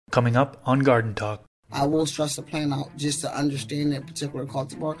Coming up on Garden Talk. I will stress the plant out just to understand that particular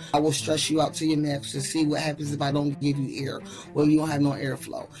cultivar. I will stress you out to your max to see what happens if I don't give you air, or you don't have no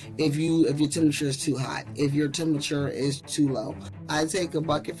airflow. If your temperature is too hot, if your temperature is too low. I take a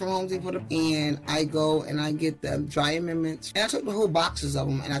bucket from Home Depot and I go and I get the dry amendments. And I took the whole boxes of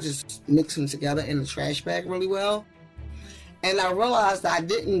them and I just mix them together in the trash bag really well. And I realized that I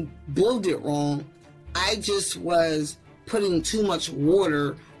didn't build it wrong. I just was putting too much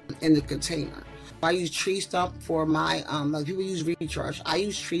water in the container. I use tree stump for my, like people use recharge. I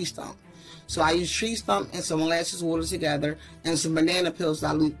use tree stump. So I use tree stump and some molasses water together and some banana peels that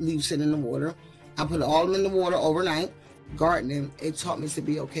I leave sit in the water. I put all of them in the water overnight. Gardening, it taught me to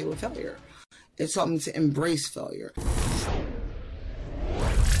be okay with failure. It taught me to embrace failure.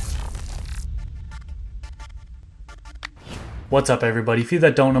 What's up, everybody? For you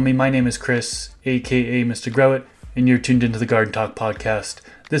that don't know me, my name is Chris, aka Mr. Grow It, and you're tuned into the Garden Talk podcast.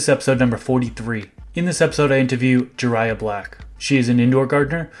 This is episode number 43. In this episode, I interview Jariah Black. She is an indoor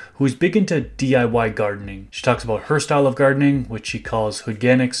gardener who is big into DIY gardening. She talks about her style of gardening, which she calls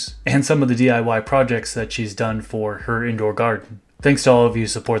Hoodganics, and some of the DIY projects that she's done for her indoor garden. Thanks to all of you who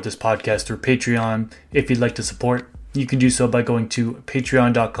support this podcast through Patreon. If you'd like to support, you can do so by going to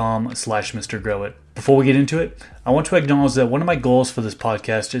patreon.com/MrGrowIt. Before we get into it, I want to acknowledge that one of my goals for this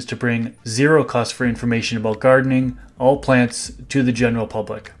podcast is to bring zero cost for information about gardening, all plants, to the general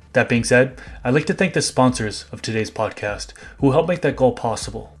public. That being said, I'd like to thank the sponsors of today's podcast who help make that goal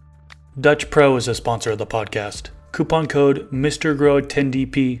possible. Dutch Pro is a sponsor of the podcast. Coupon code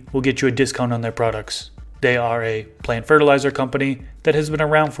MrGrowIt10DP will get you a discount on their products. They are a plant fertilizer company that has been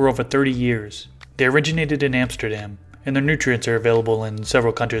around for over 30 years. They originated in Amsterdam, and their nutrients are available in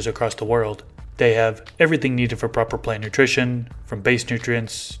several countries across the world. They have everything needed for proper plant nutrition, from base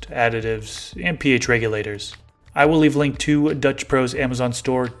nutrients to additives and pH regulators. I will leave a link to Dutch Pro's Amazon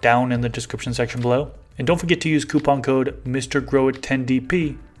store down in the description section below. And don't forget to use coupon code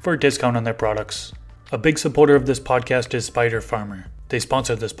MrGrowIt10DP for a discount on their products. A big supporter of this podcast is Spider Farmer. They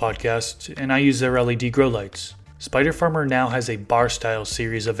sponsor this podcast, and I use their LED grow lights. Spider Farmer now has a bar-style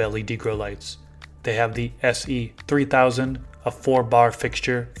series of LED grow lights. They have the SE3000, a 4-bar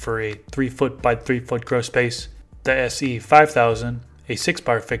fixture for a 3-foot by 3-foot grow space, the SE5000, a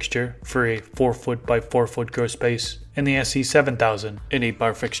 6-bar fixture for a 4-foot by 4-foot grow space, and the SE7000, an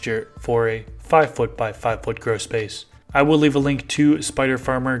 8-bar fixture for a 5-foot by 5-foot grow space. I will leave a link to Spider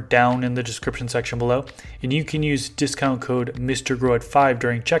Farmer down in the description section below, and you can use discount code MrGrowIt5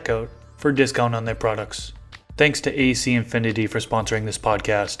 during checkout for a discount on their products. Thanks to AC Infinity for sponsoring this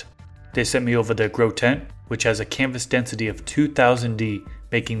podcast. They sent me over their grow tent, which has a canvas density of 2000D,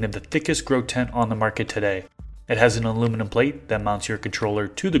 making them the thickest grow tent on the market today. It has an aluminum plate that mounts your controller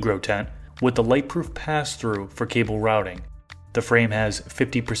to the grow tent with a lightproof pass-through for cable routing. The frame has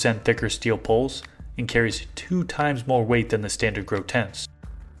 50% thicker steel poles and carries 2 times more weight than the standard grow tents.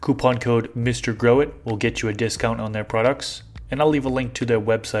 Coupon code MrGrowIt will get you a discount on their products, and I'll leave a link to their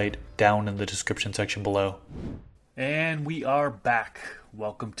website down in the description section below. And we are back.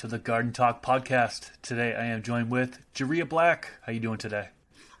 Welcome to the Garden Talk podcast. Today I am joined with Jariah Black. How you doing today?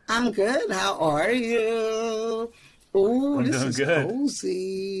 I'm good. How are you? Oh, this is good.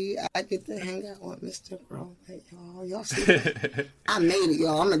 Cozy. I get to hang out with Mr. Grow. Hey, y'all see it? I made it,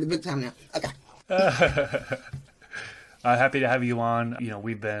 y'all. I'm at the big time now. Okay. Happy to have you on. You know,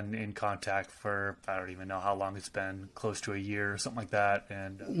 we've been in contact for, I don't even know how long it's been, close to a year or something like that.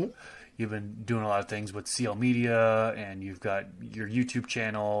 And you've been doing a lot of things with CL Media, and you've got your YouTube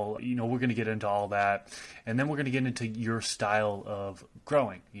channel. You know, we're going to get into all that. And then we're going to get into your style of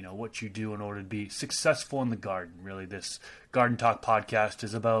growing, you know, what you do in order to be successful in the garden. Really, this Garden Talk podcast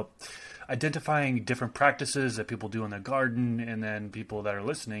is about identifying different practices that people do in their garden, and then people that are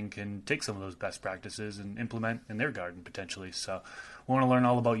listening can take some of those best practices and implement in their garden potentially. So we want to learn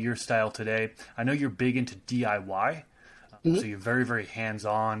all about your style today. I know you're big into DIY, so you're very, very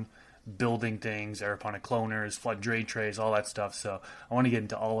hands-on, building things, aeroponic cloners, flood drain trays, all that stuff. So I want to get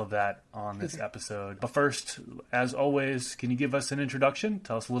into all of that on this episode. But first, as always, can you give us an introduction?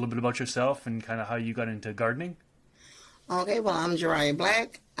 Tell us a little bit about yourself and kind of how you got into gardening. Okay, well, I'm Jariah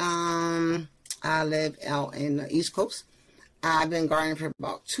Black. I live out in the East Coast. I've been gardening for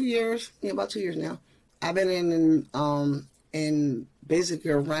about 2 years. Yeah, about 2 years now. I've been in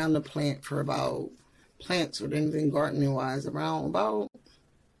basically around the plant for about plants or anything gardening wise around about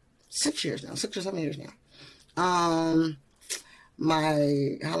 6 years now, 6 or 7 years now. How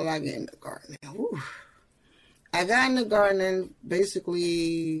did I get into gardening? I got into gardening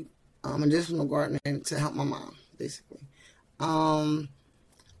basically medicinal gardening to help my mom, basically.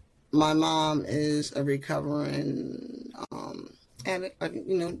 My mom is a recovering And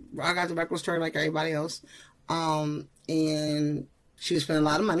I got the regular story like everybody else. And she was spending a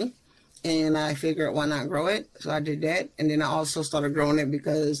lot of money. And I figured, why not grow it? So I did that. And then I also started growing it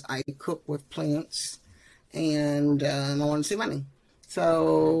because I cook with plants. And I wanted to save money.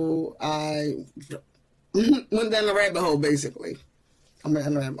 So I went down the rabbit hole, basically. I went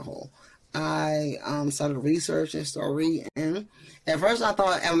down the rabbit hole. I started researching, started reading. At first, I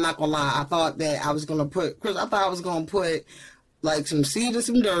thought, I'm not gonna lie, I thought that I was gonna put like some seeds and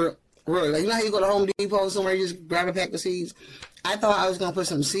some dirt. Really, like, you know how you go to Home Depot somewhere, you just grab a pack of seeds. I thought I was gonna put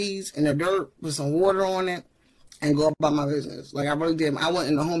some seeds in the dirt, put some water on it, and go about my business. Like, I really did. I went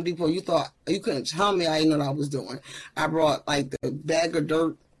in the Home Depot. You couldn't tell me I didn't know what I was doing. I brought like the bag of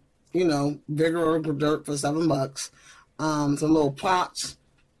dirt, bigger dirt for $7. Some little pots.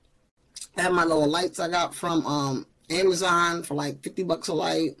 I had my little lights I got from Amazon for like $50 a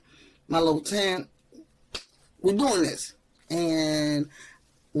light. My little tent. We're doing this. And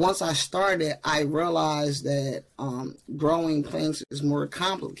once I started, I realized that growing plants is more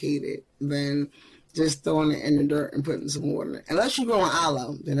complicated than just throwing it in the dirt and putting some water in it. Unless you're growing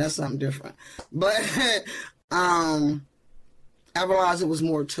aloe, then that's something different. But I realized it was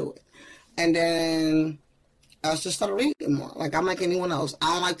more to it. And then I just started reading more. Like, I'm like anyone else.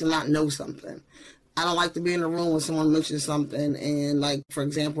 I don't like to not know something. I don't like to be in a room when someone mentions something and, like, for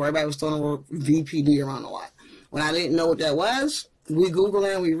example, everybody was throwing the word VPD around a lot. When I didn't know what that was, we Google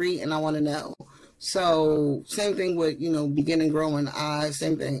it, we read, and I want to know. So, same thing with, beginning growing.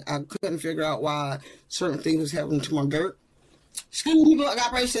 Same thing. I couldn't figure out why certain things was happening to my dirt. Excuse me, I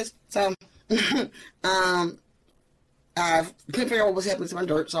got racist. So, I couldn't figure out what was happening to my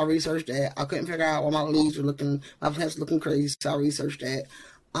dirt, so I researched that. I couldn't figure out why my plants were looking crazy, so I researched that.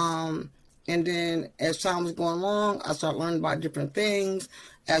 And then as time was going along, I started learning about different things.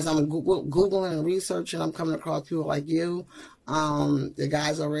 As I'm Googling and researching, I'm coming across people like you, the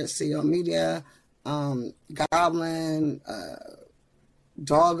guys over at CEO Media, Goblin,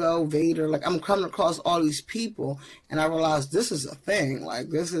 Doggo, Vader. Like, I'm coming across all these people, and I realized this is a thing. Like,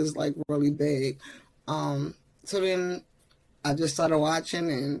 this is, like, really big. So then I just started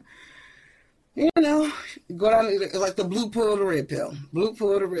watching and, go down, it's like the blue pill or the red pill. Blue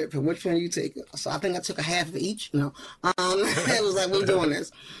pill or the red pill. Which one you take? So I think I took a half of each. It was like, we're doing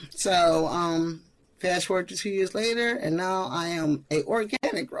this. So fast forward to 2 years later, and now I am a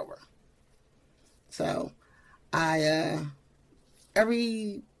organic grower. So I,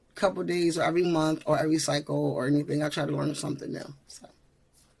 every couple of days or every month or every cycle or anything, I try to learn something new. So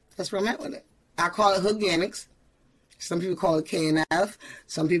that's where I'm at with it. I call it Organics. Some people call it KNF.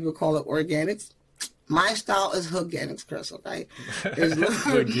 Some people call it organics. My style is Organics, Chris, okay?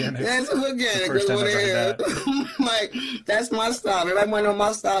 Organics. That's Organic. First time I've heard that. Like, that's my style. Everybody want to know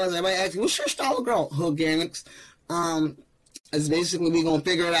my style is. Everybody asks me, what's your style of girl? Organics. It's basically we going to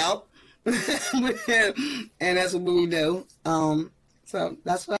figure it out. And that's what we do. So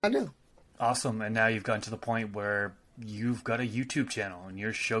that's what I do. Awesome. And now you've gotten to the point where you've got a YouTube channel and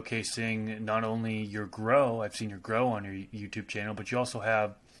you're showcasing not only your grow, I've seen your grow on your YouTube channel, but you also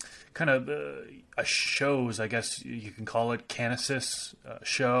have kind of a shows, I guess you can call it, Canasis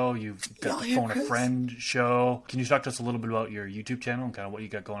show. You've got the Phone a Friend show. Can you talk to us a little bit about your YouTube channel and kind of what you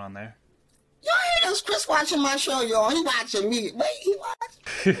got going on there? Y'all hear this? Chris watching my show, y'all. He watching me. Wait, he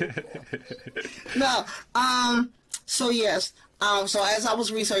watching? No. So yes. So as I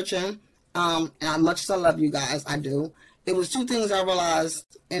was researching, and much as I love you guys, I do. It was two things I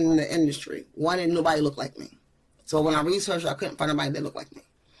realized in the industry. One, that nobody looked like me. So when I researched, I couldn't find anybody that looked like me.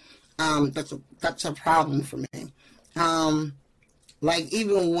 That's a problem for me. Like,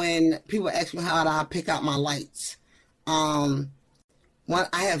 even when people ask me how do I pick out my lights, one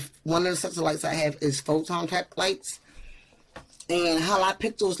of the sets of lights I have is photon type lights. And how I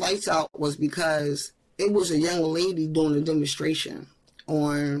picked those lights out was because it was a young lady doing a demonstration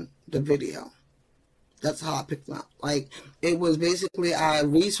on the video. That's how I picked them out. Like, it was basically, I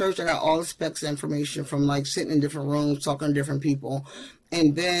researched, I got all the specs information from, like, sitting in different rooms, talking to different people.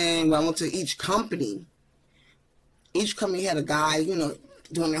 And then when I went to each company had a guy,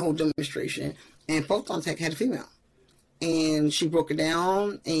 doing their whole demonstration. And Photon Tech had a female. And she broke it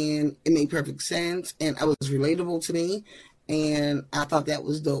down, and it made perfect sense, and it was relatable to me, and I thought that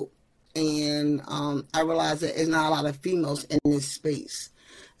was dope. And I realized that there's not a lot of females in this space.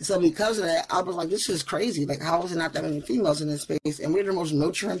 So because of that, I was like, this is crazy. Like, how is there not that many females in this space? And we're the most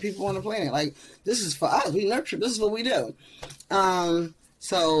nurturing people on the planet. Like, this is for us. We nurture. This is what we do.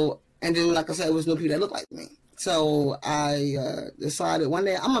 So, and then, like I said, it was no people that looked like me. So I decided one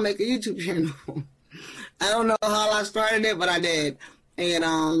day I'm going to make a YouTube channel. I don't know how I started it, but I did.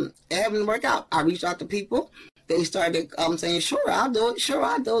 And it happened to work out. I reached out to people. they started saying, sure, I'll do it.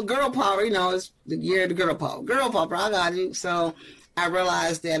 Girl power, it's the year of the girl power. Girl power, I got you. So I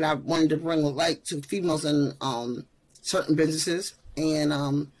realized that I wanted to bring light to females in certain businesses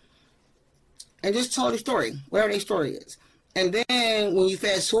and just tell their story, whatever their story is. And then when you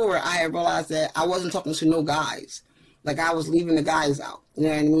fast forward, I had realized that I wasn't talking to no guys. Like, I was leaving the guys out. You know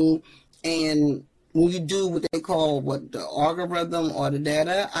what I mean? And when you do what they call the algorithm or the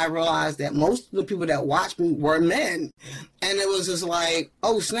data, I realized that most of the people that watched me were men. And it was just like,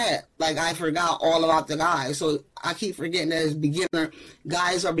 oh, snap. Like, I forgot all about the guys. So I keep forgetting that as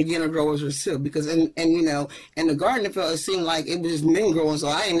guys are beginner growers too. Because, in the gardening field, it seemed like it was men growing. So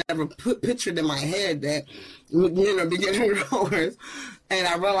I ain't never pictured in my head that men are beginner growers. And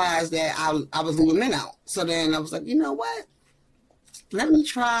I realized that I was leaving men out. So then I was like, you know what? Let me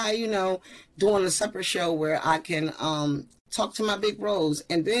try, doing a separate show where I can talk to my big bros.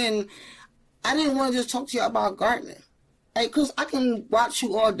 And then I didn't want to just talk to you about gardening. Like, because I can watch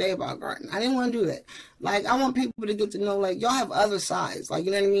you all day about gardening. I didn't want to do that. Like, I want people to get to know, like, y'all have other sides. Like,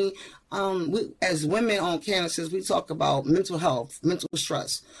 you know what I mean? We, as women on campuses, we talk about mental health, mental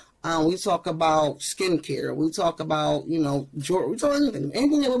stress. We talk about skincare. We talk about, jewelry. We talk about anything.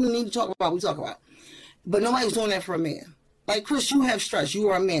 Anything that women need to talk about, we talk about. But nobody's doing that for a man. Like, Chris, you have stress. You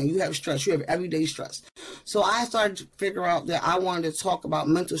are a man. You have stress. You have everyday stress. So I started to figure out that I wanted to talk about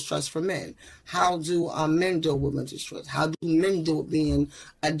mental stress for men. How do men deal with mental stress? How do men deal with being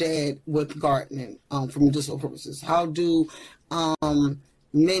a dad with gardening for medicinal purposes? How do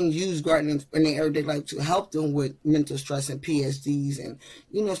men use gardening in their everyday life to help them with mental stress and PTSDs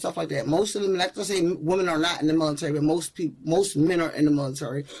and, stuff like that? Most of them, like I say, women are not in the military, but most men are in the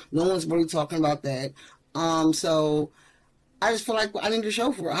military. No one's really talking about that. So I just feel like I need to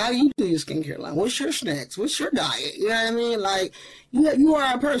show for it. How do you do your skincare line? What's your snacks? What's your diet? You know what I mean? Like, you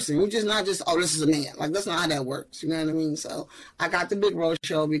are a person. You're just not just, oh, this is a man. Like, that's not how that works. You know what I mean? So I got the Big Bro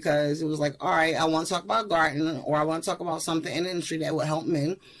Show because it was like, all right, I want to talk about gardening, or I want to talk about something in the industry that will help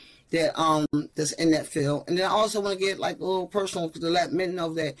men that that's in that field. And then I also want to get like a little personal to let men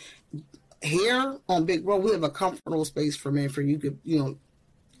know that here on Big Bro, we have a comfortable space for men for you could,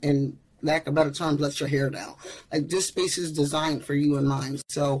 and lack of better terms, let your hair down. Like, this space is designed for you and mine.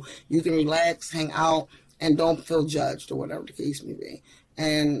 So you can relax, hang out, and don't feel judged or whatever the case may be.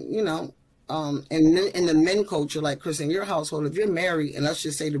 And, and in the men culture, like Chris, in your household, if you're married and let's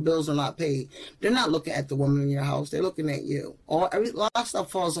just say the bills are not paid, they're not looking at the woman in your house. They're looking at you. A lot of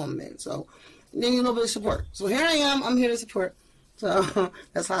stuff falls on men. So you need a little bit of support. So here I am. I'm here to support. So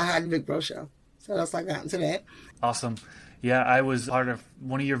that's how I had the Big Bro Show. So that's how I got into that. Awesome. Yeah, I was part of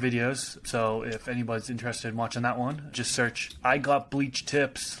one of your videos, so if anybody's interested in watching that one, just search I Got Bleach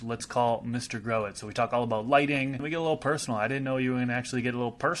Tips, let's call Mr. Grow It. So we talk all about lighting, we get a little personal. I didn't know you were going to actually get a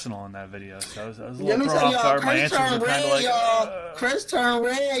little personal in that video, so I was a little thrown off guard. My answers were kind of like... Chris turned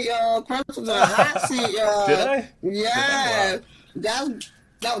red, y'all. Chris was in a hot seat, y'all. Did I? Yeah. That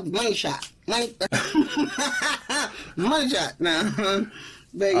was money shot. Money shot. Now.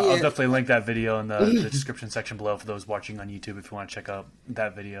 But, yeah. I'll definitely link that video in the description section below for those watching on YouTube if you want to check out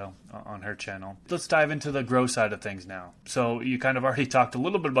that video on her channel. Let's dive into the grow side of things now. So you kind of already talked a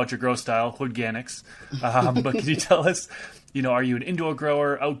little bit about your grow style, Hoodganics, but can you tell us, are you an indoor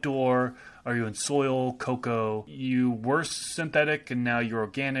grower, outdoor? Are you in soil, cocoa? You were synthetic and now you're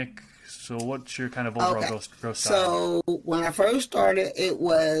organic. So what's your kind of overall grow style? So when I first started, it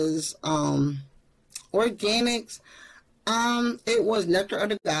was organics. It was Nectar of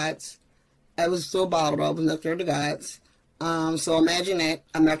the Gods. I was still bottled up with Nectar of the Gods. So imagine that,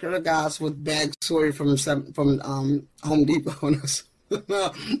 a Nectar of the Gods with bags sorted from Home Depot. So that's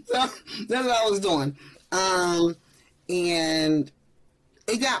what I was doing. And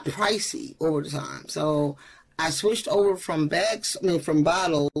it got pricey over the time. So I switched over from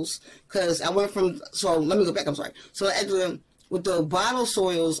bottles, because I went from, so let me go back, I'm sorry. So actually, with the bottle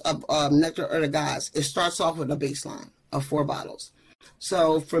soils of Nectar of the Gods, it starts off with a baseline of 4 bottles.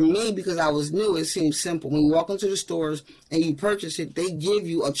 So for me, because I was new, it seemed simple. When you walk into the stores and you purchase it, they give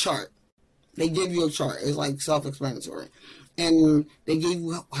you a chart. It's like self-explanatory. And they give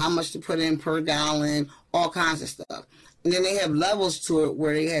you how much to put in per gallon, all kinds of stuff. And then they have levels to it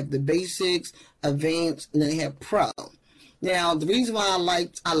where they have the basics, advanced, and then they have pro. Now, the reason why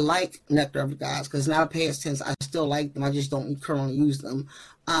I like Nectar of the Gods, because now past tense, I still like them, I just don't currently use them.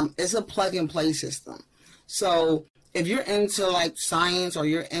 It's a plug-and-play system. So if you're into like science, or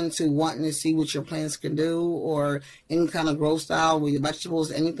you're into wanting to see what your plants can do, or any kind of growth style with your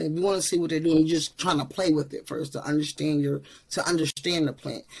vegetables, anything, if you want to see what they're doing, you're just trying to play with it first to understand the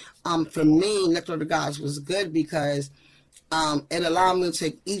plant. For me, Nectar of the Gods was good because it allowed me to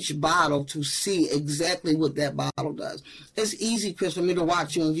take each bottle to see exactly what that bottle does. It's easy, Chris, for me to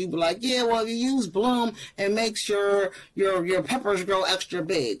watch you and you be like, yeah, well, you use Bloom, it makes your peppers grow extra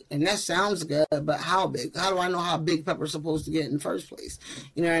big. And that sounds good, but how big? How do I know how big pepper's supposed to get in the first place?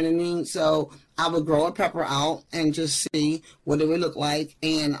 You know what I mean? So I would grow a pepper out and just see what it would look like.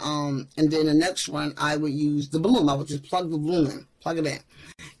 And then the next one, I would use the Bloom. I would just plug the Bloom in, plug it in.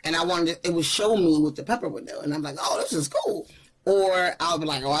 And it would show me what the pepper would do. And I'm like, oh, this is cool. Or I'll be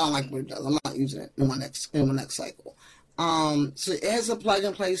like, oh, I don't like what it does. I'm not using it in my next cycle. So it has a plug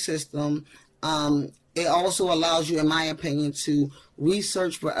and play system. It also allows you, in my opinion, to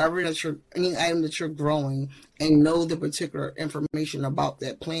research any item that you're growing and know the particular information about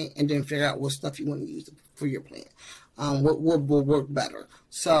that plant, and then figure out what stuff you want to use for your plant. What will work better.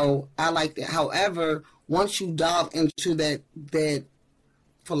 So I like that. However, once you dive into that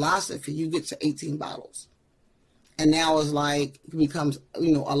philosophy, you get to 18 bottles. And now it's like, it becomes,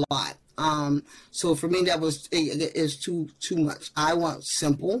 a lot. So for me, that was, it's too much. I want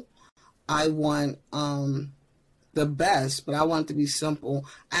simple. I want the best, but I want it to be simple.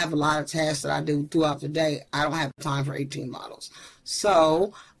 I have a lot of tasks that I do throughout the day. I don't have time for 18 bottles.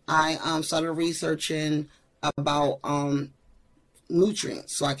 So I started researching about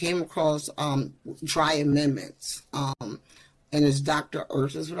nutrients. So I came across dry amendments. And it's Dr.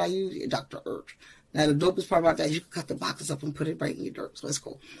 Earth is what I use. Yeah, Dr. Earth. Now the dopest part about that is you can cut the boxes up and put it right in your dirt. So it's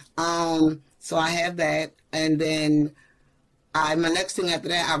cool. So I have that, and then my next thing after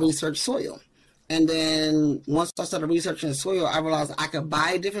that, I researched soil. And then once I started researching soil, I realized I could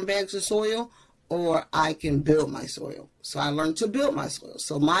buy different bags of soil, or I can build my soil. So I learned to build my soil.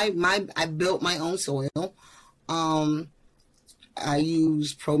 So I built my own soil. I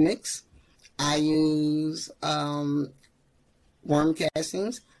use ProMix. I use worm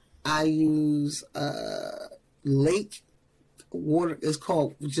castings. I use lake water. It's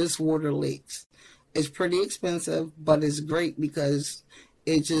called Just Water Lakes. It's pretty expensive, but it's great because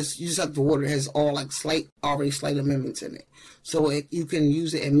you just have the water. It has all already slight amendments in it. So you can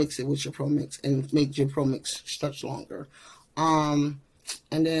use it and mix it with your ProMix and make your ProMix stretch longer. And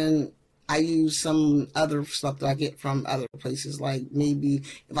then I use some other stuff that I get from other places. Like maybe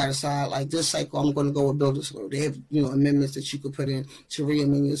if I decide like this cycle, I'm going to go with builder soil. They have, amendments that you could put in to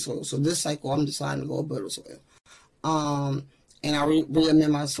re-amend your soil. So this cycle, I'm deciding to go with builder soil. And I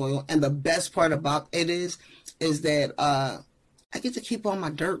re-amend my soil. And the best part about it is that I get to keep all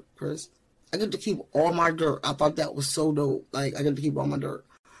my dirt, Chris. I get to keep all my dirt. I thought that was so dope. Like, I get to keep all my dirt.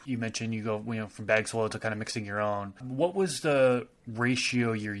 You mentioned you go, from bag soil to kind of mixing your own. What was the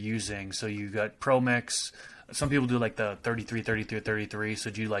ratio you're using? So you got ProMix. Some people do like the 33, 33, 33. So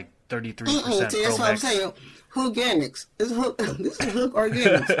do you like 33% ProMix? That's what I'm saying. Organics. This is Hook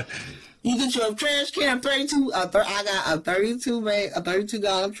Organics. You get your trash can, 32. I got a 32 bag, a 32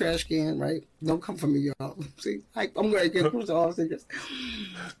 gallon trash can, right? Don't come for me, y'all. See, I'm going to get through all secrets.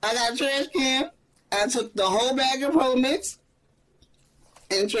 I got a trash can. I took the whole bag of ProMix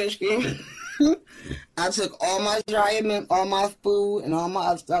in the trash can. I took all my dry amendment, all my food, and all my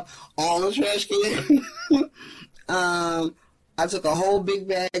other stuff, all in the trash can. I took a whole big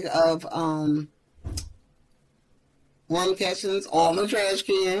bag of worm catchings, all in the trash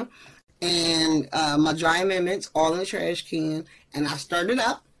can, and my dry amendments, all in the trash can, and I stirred it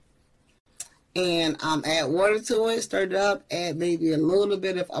up. And add water to it, stir it up, add maybe a little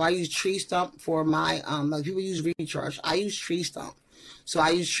bit of, I use tree stump for my, like people use recharge. I use tree stump. So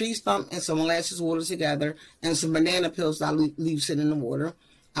I use tree stump and some molasses water together and some banana peels that I leave sit in the water.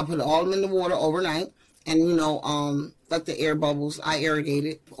 I put all of them in the water overnight. And, like the air bubbles, I irrigate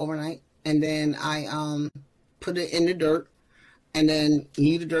it overnight. And then I put it in the dirt and then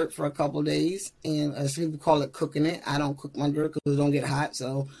leave the dirt for a couple of days. And some people call it cooking it. I don't cook my dirt because it don't get hot.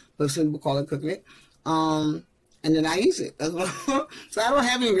 But some people call it cooking it. And then I use it. So I don't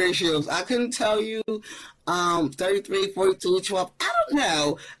have any ratios. I couldn't tell you 33, 42, 12. I don't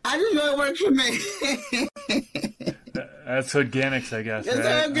know. I just know it works for me. That's organics, I guess. It's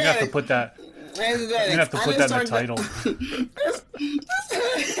right? organic. You have to put that. You're gonna have to put that in the title.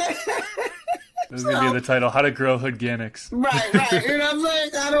 This is gonna be the title: How to Grow Hoodganics. Right. You know what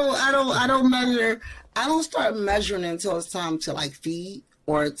I'm saying? I don't measure. I don't start measuring until it's time to like feed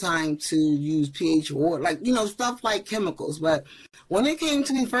or time to use pH water, like stuff like chemicals. But when it came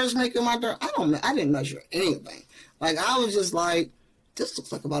to me first making my dirt, I didn't measure anything. Like I was just like, this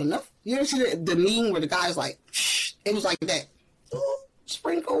looks like about enough. You ever see the meme where the guy's like, shh, it was like that. Ooh,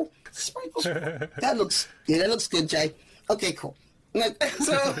 sprinkle. That looks good, Jay. Okay, cool.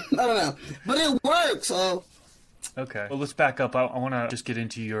 So I don't know, but it works. So Okay. Well, let's back up. I want to just get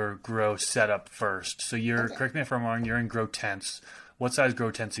into your grow setup first. So correct me if I'm wrong, you're in grow tents. What size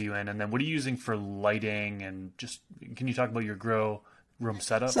grow tents are you in? And then what are you using for lighting? And just, can you talk about your grow room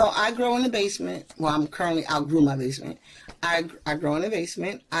setup? So I grow in the basement. Well, I'm currently outgrew my basement. I grow in the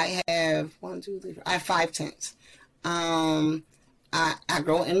basement. I have I have 5 tents. I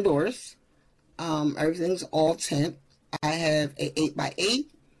grow indoors. Everything's all tent. I have a 8x8.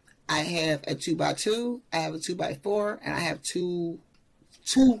 I have a 2x2. I have a 2x4, and I have two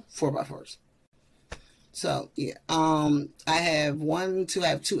 4x4s. So yeah, I have two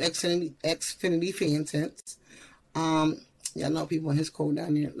Xfinity fan tents. Yeah, I know people in his code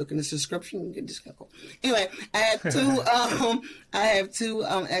down there. Look in the description, you get discount code. Anyway, I have two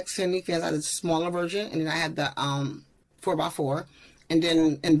Xfinity fans. I have the smaller version, and then I have the 4x4, and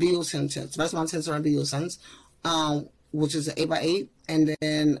then Bielsen tents. The rest of my tents are Bielsens, which is an 8x8, and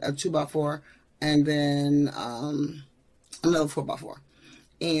then a 2x4, and then another 4x4.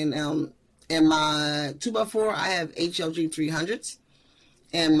 And in my 2x4, I have HLG 300s.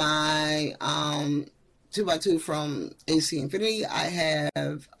 And my 2x2 from AC Infinity, I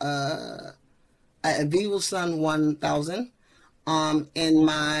have a Bielsen 1000. In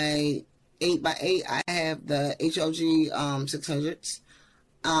my 8x8, I have the HLG 600s.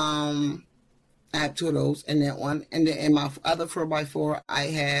 I have 2 of those in that one. And then in my other 4x4, I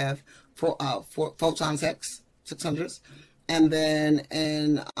have Photon X 600s. And then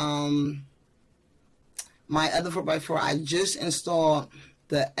in my other 4x4, I just installed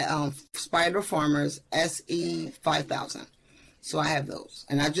the Spider Farmers SE 5000. So I have those.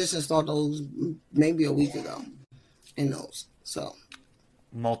 And I just installed those maybe a week ago in those. So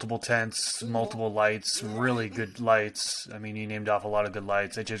multiple tents, multiple lights, really good lights. I mean, you named off a lot of good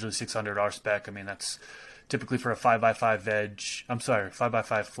lights. HLG 600 R spec. I mean, that's typically for a 5x5 veg. I'm sorry,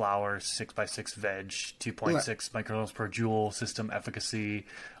 5x5 flower, 6x6 veg, 2.6 microjoules per joule system efficacy,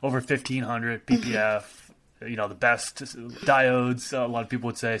 over 1500 ppf. You know, the best diodes. A lot of people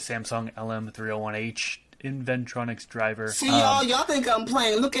would say Samsung LM301H Inventronics driver. See, y'all think I'm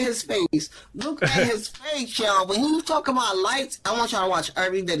playing. Look at his face. Look at his face, y'all. When he was talking about lights, I want y'all to watch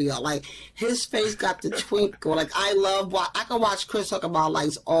every video. Like, his face got the twinkle. Like, I can watch Chris talk about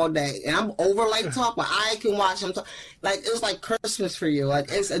lights all day. And I'm over light talk, but I can watch him talk. Like, it's like Christmas for you.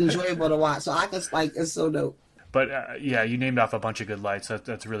 Like, it's enjoyable to watch. So I can, like, it's so dope. But yeah, you named off a bunch of good lights.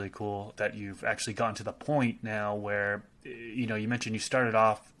 That's really cool that you've actually gotten to the point now where, you know, you mentioned you started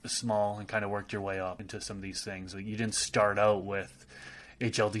off small and kind of worked your way up into some of these things. You didn't start out with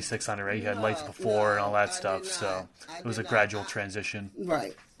HLD 600, right? You had lights before and all that stuff. So it was a gradual transition.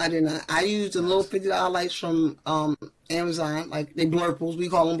 Right. I did not. I used the little $50 lights from Amazon. Like, they blurples. We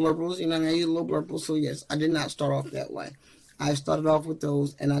call them blurples. You know what I mean? I use little blurples. So yes, I did not start off that way. I started off with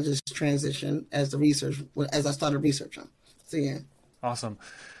those, and I just transitioned as I started researching. So yeah. Awesome.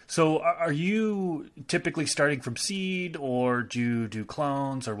 So are you typically starting from seed, or do you do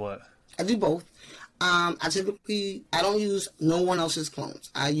clones, or what? I do both. I don't use no one else's clones.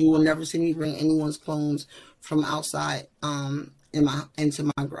 You will never see me bring anyone's clones from outside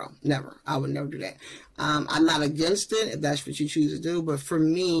into my grow. Never. I would never do that. I'm not against it if that's what you choose to do, but for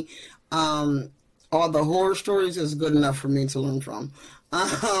me, all the horror stories is good enough for me to learn from.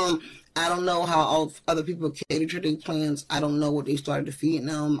 I don't know how other people cater to their plants. I don't know what they started to feed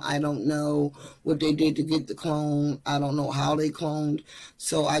them. I don't know what they did to get the clone. I don't know how they cloned.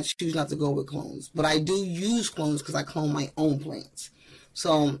 So I choose not to go with clones. But I do use clones because I clone my own plants.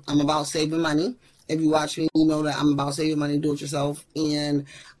 So I'm about saving money. If you watch me, you know that I'm about saving money, do it yourself. And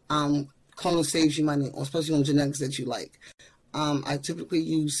cloning saves you money, especially on genetics that you like. I typically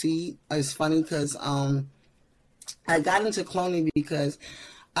use seed. It's funny because I got into cloning because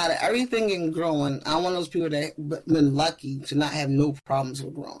out of everything in growing, I'm one of those people that been lucky to not have no problems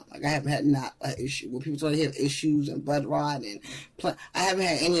with growing. Like, I haven't had not an issue. When people say they have issues and bud rot and I haven't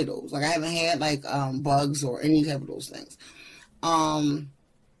had any of those. Like, I haven't had like bugs or any type of those things.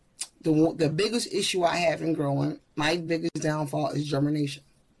 The biggest issue I have in growing, my biggest downfall is germination.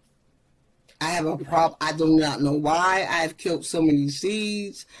 I have a problem. I do not know why I've killed so many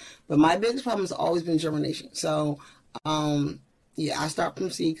seeds, but my biggest problem has always been germination. So, yeah, I start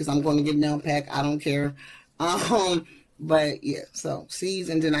from seed because I'm going to get it down pack. I don't care. But yeah, so seeds,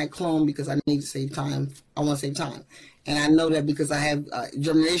 and then I clone because I need to save time. I want to save time, and I know that because I have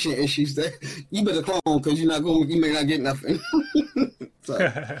germination issues. That you better clone because you may not get nothing. So.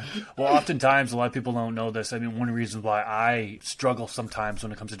 Well, oftentimes a lot of people don't know this. I mean, one of the reasons why I struggle sometimes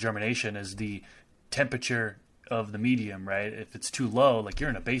when it comes to germination is the temperature of the medium, right? If it's too low, like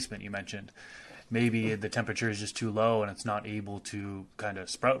you're in a basement, you mentioned, maybe the temperature is just too low and it's not able to kind of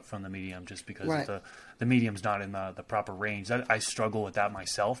sprout from the medium just because the medium's not in the proper range. I struggle with that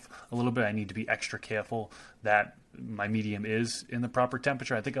myself a little bit. I need to be extra careful that my medium is in the proper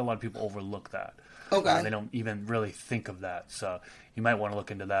temperature. I think a lot of people overlook that. Okay. They don't even really think of that. So you might want to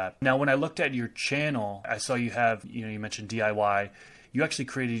look into that. Now, when I looked at your channel, I saw you have, you mentioned DIY. You actually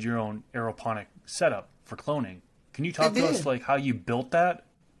created your own aeroponic setup for cloning. Can you talk to us like how you built that?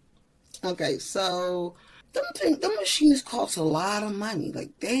 Okay, so them machines cost a lot of money.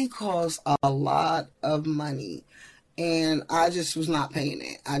 Like, they cost a lot of money. And I just was not paying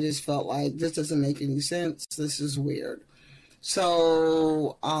it. I just felt like this doesn't make any sense. This is weird.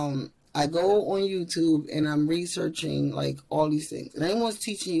 So I go on YouTube and I'm researching like all these things. And everyone's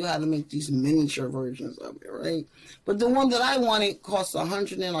teaching you how to make these miniature versions of it, right? But the one that I wanted cost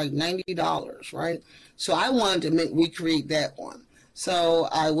 $190, right? So I wanted to recreate that one. So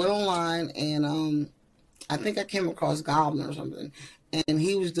I went online and I think I came across Goblin or something. And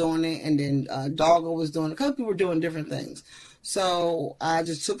he was doing it, and then Doggo was doing it. A couple people were doing different things. So I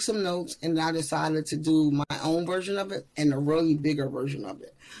just took some notes, and I decided to do my own version of it and a really bigger version of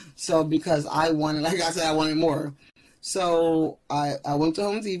it. So because I wanted, like I said, I wanted more. So I went to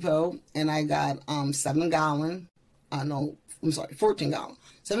Home Depot, and I got 7-gallon. 14-gallon.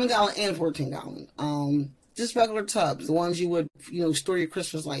 7-gallon and 14-gallon. Just regular tubs, the ones you would, store your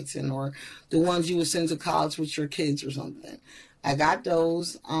Christmas lights in, or the ones you would send to college with your kids or something. I got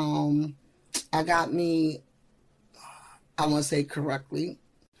those. I got me, I want to say correctly,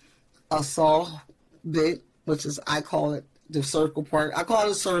 a saw bit, which is, I call it the circle part. I call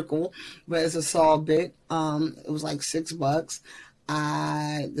it a circle, but it's a saw bit. It was like $6.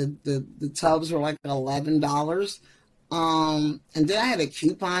 The tubs were like $11. And then I had a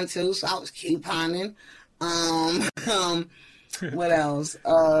coupon too, so I was couponing. What else?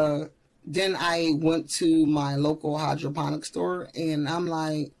 Then I went to my local hydroponic store, and I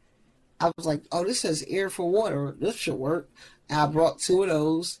was like, oh, this says air for water. This should work. And I brought 2 of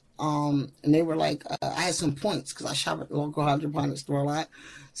those, and they were like, I had some points because I shop at the local hydroponic store a lot.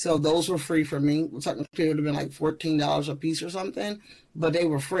 So those were free for me. Technically, it would have been like $14 a piece or something, but they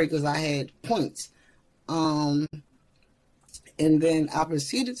were free because I had points. And then I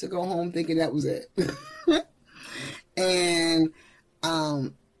proceeded to go home thinking that was it. And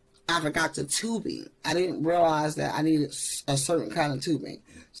I forgot the tubing. I didn't realize that I needed a certain kind of tubing.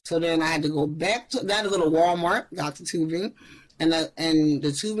 So then I had to go back to Walmart, got the tubing, and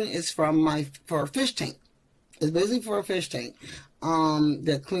the tubing is for a fish tank. It's basically for a fish tank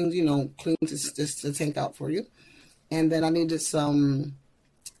that cleans the tank out for you. And then I needed some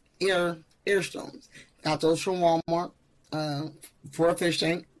air stones. Got those from Walmart for a fish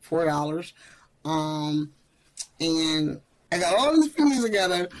tank, $4. And I got all these pieces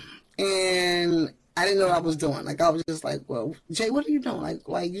together, and I didn't know what I was doing. Like, I was just like, well, Jay, what are you doing?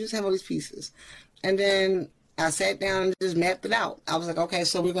 Like you just have all these pieces. And then I sat down and just mapped it out. I was like, okay,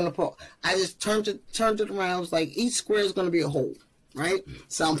 so we're going to I just turned it around. I was like, each square is going to be a hole, right?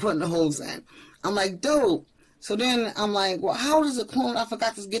 So I'm putting the holes in. I'm like, dope. So then I'm like, well, how does it clone? I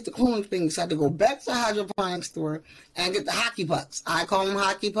forgot to get the cloning thing. So I had to go back to the hydroponic store and get the hockey pucks. I call them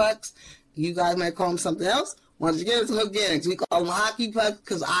hockey pucks. You guys might call them something else. Once again, it's organics. We call them hockey pucks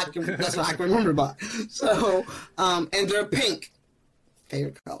because that's what I can remember about. So, and they're pink.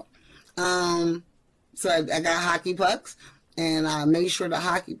 Favorite color. So I got hockey pucks, and I made sure the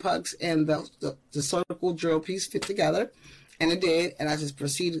hockey pucks and the circle drill piece fit together, and it did. And I just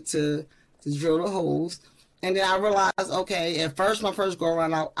proceeded to drill the holes, and then I realized, okay, my first go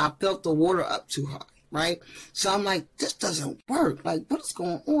around, I felt the water up too high, right? So I'm like, this doesn't work. Like, what is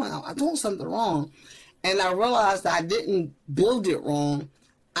going on? I'm doing something wrong. And I realized that I didn't build it wrong.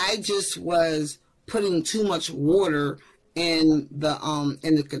 I just was putting too much water in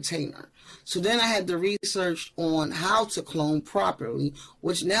the container. So then I had to research on how to clone properly,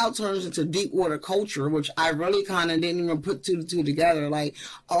 which now turns into deep water culture, which I really kind of didn't even put 2 to 2 together. Like,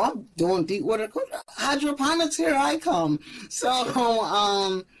 oh, I'm doing deep water culture. Hydroponics, here I come. So,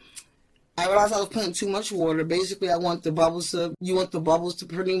 I realized I was putting too much water. Basically, you want the bubbles to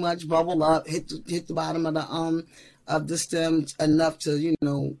pretty much bubble up, hit the bottom of the stem enough to,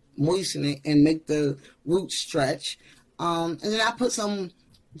 moisten it and make the roots stretch. And then I put some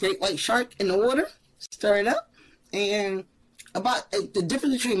great white shark in the water, stir it up, and about the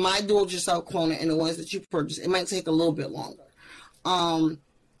difference between my do-it-yourself cloner and the ones that you purchase, it might take a little bit longer.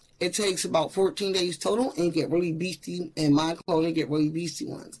 It takes about 14 days total, and you get really beastie, and my cloner get really beastie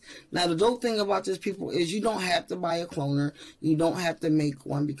ones. Now, the dope thing about this, people, is you don't have to buy a cloner. You don't have to make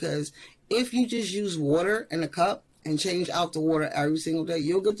one, because if you just use water in a cup and change out the water every single day,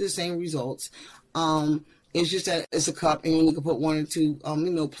 you'll get the same results. It's just that it's a cup, and you can put 1 or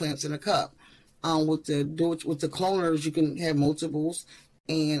 2, plants in a cup. With the cloners, you can have multiples,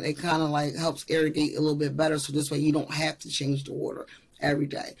 and it kind of like helps irrigate a little bit better. So this way, you don't have to change the water every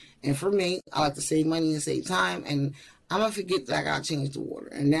day. And for me, I like to save money and save time, and I'm gonna forget that I gotta change the water.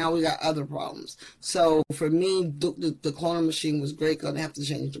 And now we got other problems. So for me, the cloner machine was great because I didn't have to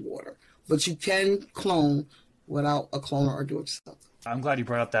change the water. But you can clone without a cloner or do it yourself. I'm glad you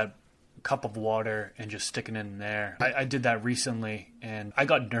brought up that cup of water and just sticking it in there. I did that recently, and I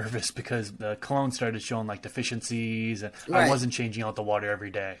got nervous because the clone started showing like deficiencies, and I wasn't changing out the water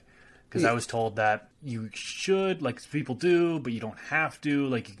every day because I was told that you should, like people do, but you don't have to.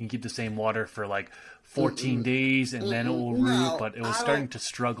 Like you can keep the same water for like 14 days and then it will root, but it was starting to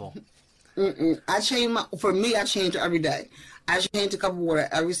struggle. I change it every day. I change a cup of water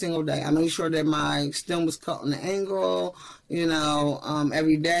every single day. I make sure that my stem was cut on the angle,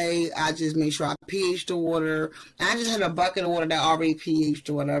 every day. I just make sure I pH the water. I just had a bucket of water that already pH'd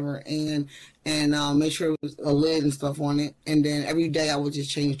or whatever, and make sure it was a lid and stuff on it. And then every day I would just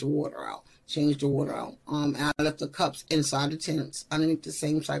change the water out. And I left the cups inside the tents underneath the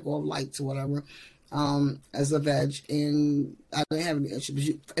same cycle of lights or whatever. As a veg, and I didn't have any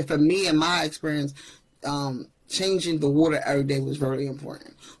issues. For me, in my experience, changing the water every day was very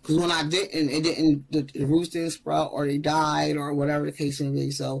important. Because when I didn't, the roots didn't sprout or they died or whatever the case may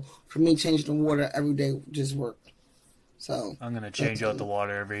be. So for me, changing the water every day just worked. So I'm gonna change out the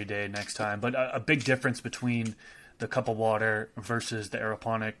water every day next time. But a big difference between the cup of water versus the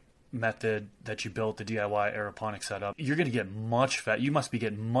aeroponic method that you built, the DIY aeroponic setup, you're gonna get you must be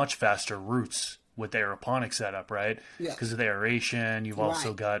getting much faster roots with the aeroponic setup, right? Yeah. Because of the aeration. You've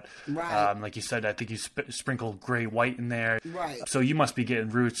also got, like you said, I think you sprinkled gray white in there. Right. So you must be getting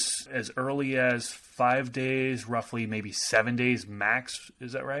roots as early as 5 days, roughly maybe 7 days max.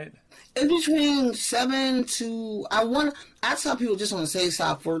 Is that right? In between 7 to, I tell people just on the safe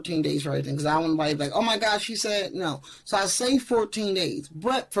side 14 days for everything, because I want to be like, oh my gosh, she said no. So I say 14 days.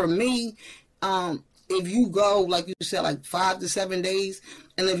 But for me, if you go, like you said, like 5 to 7 days,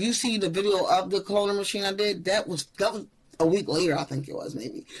 and if you see the video of the cloner machine I did, that was a week later, I think it was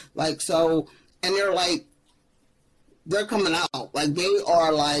maybe. Like, so, and they're coming out. Like, they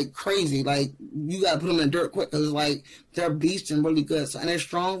are like crazy. Like, you got to put them in the dirt quick because like they're beasts and really good. So, and they're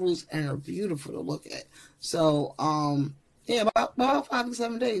strong roots and they're beautiful to look at. So, about 5 to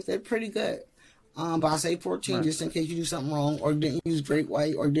 7 days, they're pretty good. But I say 14 just in case you do something wrong or didn't use great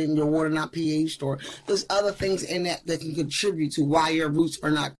white or didn't your water not pH'd or there's other things in that can contribute to why your roots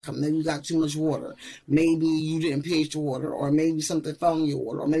are not coming. Maybe you got too much water. Maybe you didn't pH the water, or maybe something fell in your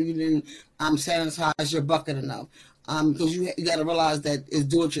water, or maybe you didn't sanitize your bucket enough. Because you got to realize that it's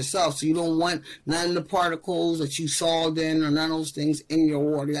do it yourself, so you don't want none of the particles that you solved in or none of those things in your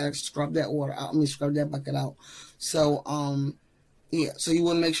water. You got to scrub that water out. Scrub that bucket out. So, so you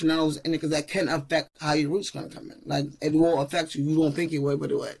want to make sure none of those in it because that can affect how your root's going to come in. Like, it will affect you. You don't think it would,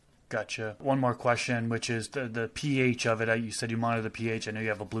 but it would. Gotcha. One more question, which is the pH of it. You said you monitor the pH. I know you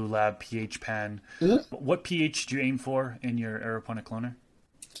have a Blue Lab pH pen. Mm-hmm. What pH do you aim for in your aeroponic cloner?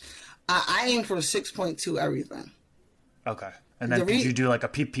 I aim for 6.2 everything. Okay. And then did you do like a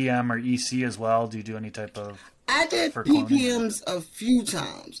ppm or EC as well? Do you do any type of... I did ppms a few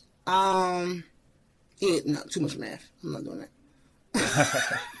times. No, too much math. I'm not doing that.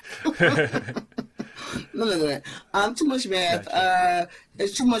 Too much math.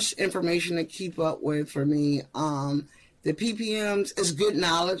 It's too much information to keep up with for me. The ppms is good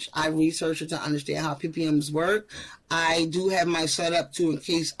knowledge. I research it to understand how ppms work. I do have my setup too in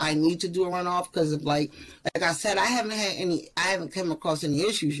case I need to do a runoff because of like I said, I haven't come across any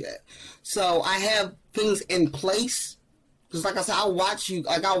issues yet. So I have things in place. Because like I said, I watch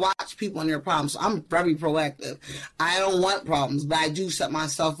people and their problems. So I'm very proactive. I don't want problems, but I do set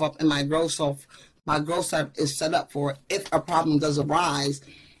myself up and my growth setup is set up for it. If a problem does arise,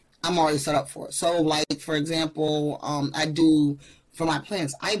 I'm already set up for it. So like, for example, I do for my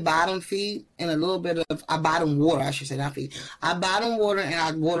plants, I bottom feed and I bottom water, I should say, not feed. I bottom water and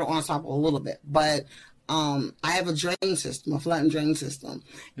I water on top a little bit, but I have a drain system, a flattened drain system.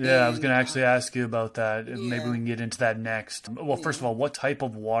 Yeah, I was going to actually ask you about that. Yeah. Maybe we can get into that next. Well, first of all, what type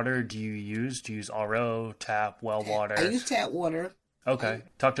of water do you use? Do you use RO, tap, well water? I use tap water. Okay.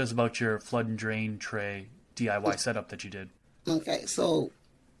 Talk to us about your flood and drain tray DIY setup that you did. Okay, so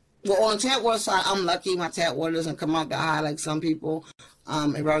on the tap water side, I'm lucky my tap water doesn't come out that high like some people.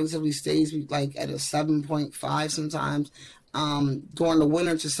 It relatively stays like at a 7.5 sometimes. During the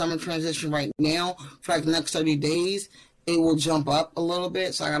winter to summer transition right now, for like the next 30 days, it will jump up a little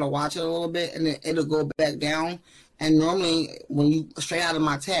bit. So I got to watch it a little bit and then it'll go back down. And normally when you straight out of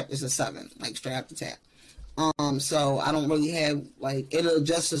my tap, it's a 7, like straight out the tap. So I don't really have, like, it'll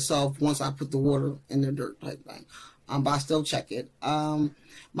adjust itself once I put the water in the dirt type thing. But I still check it.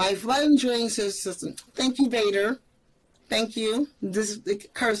 My flood and drain system. Thank you, Vader. Thank you. This is the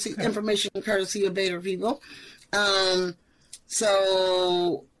courtesy information, courtesy of Vader people.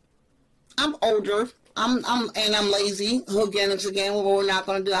 So I'm older. I'm lazy. Organics again. What we're not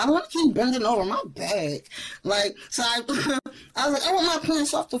gonna do. I don't want to keep bending over my back. Like, so I was like, I want my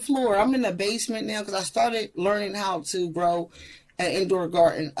plants off the floor. I'm in the basement now because I started learning how to grow an indoor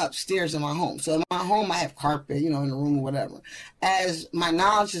garden upstairs in my home. So in my home, I have carpet, in the room or whatever. As my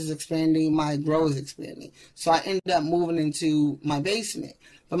knowledge is expanding, my grow is expanding. So I ended up moving into my basement.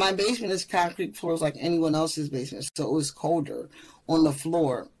 But my basement is concrete floors like anyone else's basement, so it was colder on the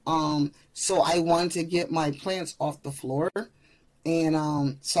floor. So I wanted to get my plants off the floor.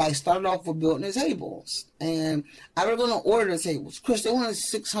 And so I started off with building the tables. And I was going to order the tables. Chris, they wanted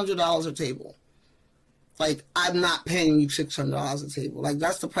 $600 a table. Like, I'm not paying you $600 a table. Like,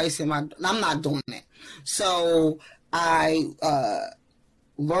 that's the price I'm not doing that. So I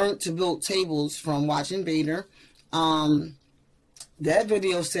learned to build tables from watching Vader. That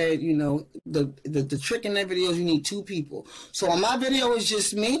video said, the trick in that video is you need 2 people. So on my video, it's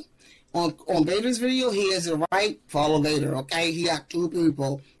just me. On Vader's video, he has it right. Follow Vader, okay? He got 2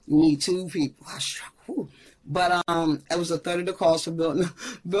 people. You need 2 people. I struggle. But it was a third of the cost for building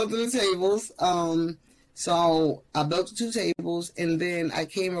the tables. So I built the 2 tables, and then I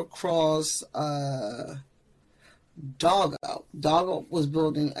came across Doggo. Doggo was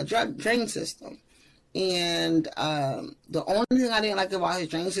building a drain system. And the only thing I didn't like about his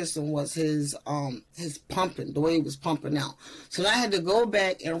drain system was his pumping, the way he was pumping out. So I had to go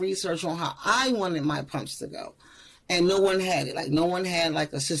back and research on how I wanted my pumps to go. And no one had it. Like, no one had,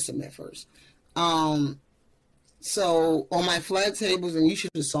 like, a system at first. So on my flat tables, and you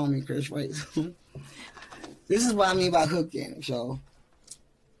should have saw me, Chris, right? This is what I mean by hook games, y'all.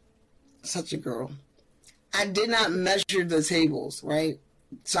 Such a girl. I did not measure the tables, right?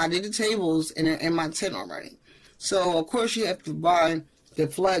 So I did the tables in my tent already. So, of course, you have to buy the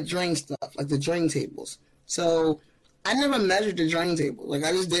flat drain stuff, like the drain tables. So I never measured the drain table. Like,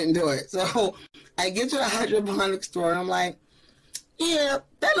 I just didn't do it. So I get to the hydroponic store, and I'm like, yeah,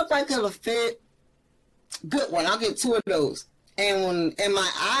 that looked like it'll fit. Good one. I'll get 2 of those. And when in my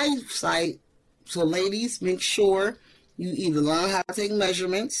eyesight, so ladies, make sure you either learn how to take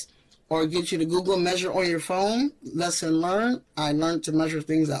measurements or get you to Google measure on your phone. Lesson learned. I learned to measure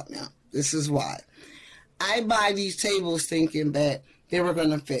things out now. This is why. I buy these tables thinking that they were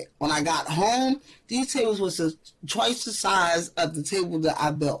going to fit. When I got home, these tables was twice the size of the table that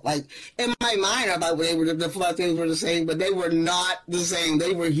I built. Like, in my mind, I thought the flat tables were the same, but they were not the same.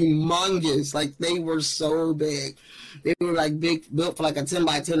 They were humongous. Like, they were so big. They were like big, built for like a 10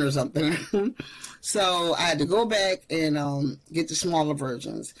 by 10 or something. So I had to go back and get the smaller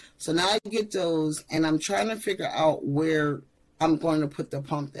versions. So now I get those, and I'm trying to figure out where I'm going to put the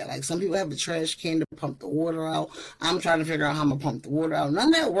pump there. Like, some people have a trash can to pump the water out. I'm trying to figure out how I'm going to pump the water out. None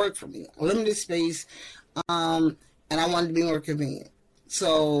of that worked for me. Limited space, and I wanted to be more convenient.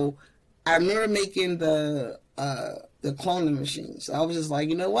 So I remember making the cloning machine. So I was just like,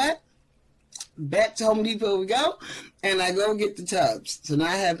 you know what? Back to Home Depot we go, and I go get the tubs. So now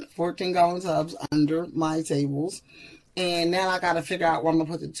I have 14-gallon tubs under my tables, and now I got to figure out where I'm going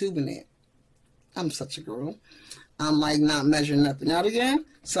to put the tubing in. I'm such a girl. I'm like not measuring nothing out again.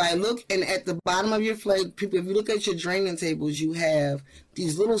 So I look, and at the bottom of your flag, people, if you look at your draining tables, you have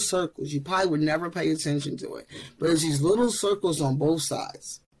these little circles. You probably would never pay attention to it, but there's these little circles on both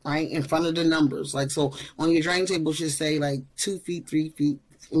sides, right, in front of the numbers. Like, so on your draining table, it should say like 2 feet, 3 feet.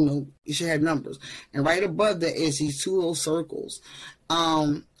 You should have numbers. And right above that is these 2 little circles.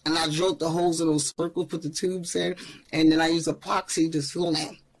 And I drilled the holes in those circles, put the tubes in, and then I used epoxy to fill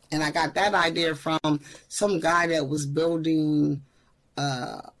them. And I got that idea from some guy that was building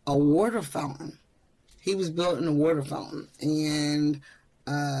a water fountain. He was building a water fountain. And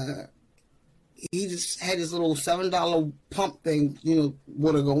he just had his little $7 pump thing,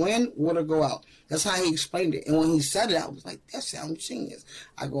 water go in, water go out. That's how he explained it. And when he said it, I was like, that sounds genius.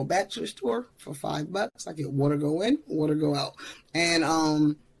 I go back to the store for $5. I get water go in, water go out. And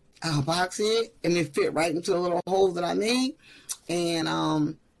I epoxy it, and it fit right into the little hole that I made.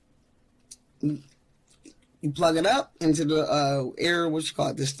 And you plug it up into the air,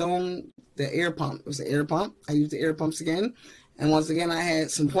 the air pump. It was the air pump. I used the air pumps again. And once again, I had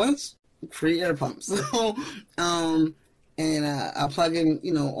some points. Free air pumps. So, and I plug in,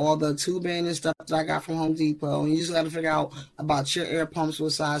 all the tubing and stuff that I got from Home Depot. And you just got to figure out about your air pumps,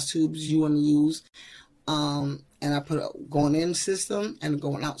 what size tubes you want to use. and I put a going in system and a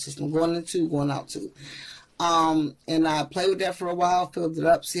going out system. Going in two, going out two. And I played with that for a while, filled it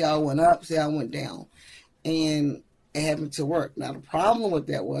up, see how it went up, see how it went down. And it happened to work. Now, the problem with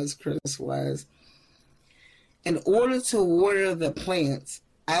that was, Chris, was in order to water the plants,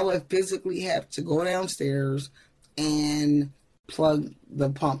 I would physically have to go downstairs and plug the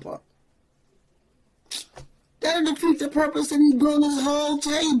pump up. That'll defeat the purpose of me building this whole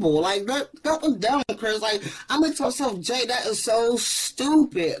table. Like, that was dumb, Chris. Like, I'm like to myself, Jay, that is so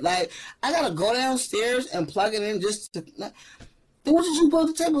stupid. Like, I gotta go downstairs and plug it in just to... Then what did you build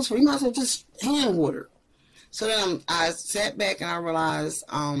the tables for? You might as well just hand water. So then I sat back and I realized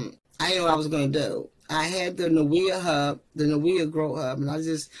I didn't know what I was going to do. I had the Nawea hub, the Nawea Grow Hub, and I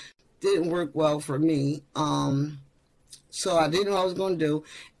just didn't work well for me. So I didn't know what I was going to do.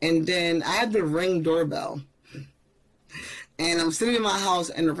 And then I had the Ring doorbell. And I'm sitting in my house,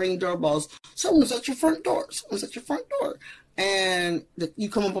 and the Ring doorbell's, someone's at your front door. Someone's at your front door. And you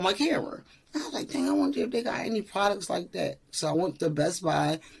come up on my camera. And I was like, dang, I wonder if they got any products like that. So I went to Best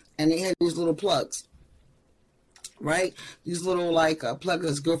Buy, and they had these little plugs. Right? These little, like, plugs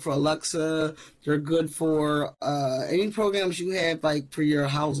that's good for Alexa. They're good for any programs you have, like, for your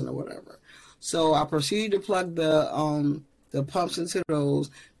housing or whatever. So I proceeded to plug the pumps into those,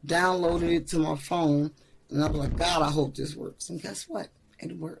 downloaded it to my phone, and I was like, God, I hope this works. And guess what?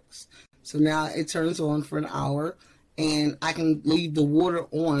 It works. So now it turns on for an hour, and I can leave the water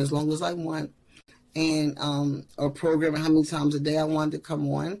on as long as I want, and or program it how many times a day I want it to come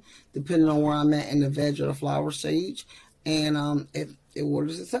on, depending on where I'm at in the veg or the flower stage, and it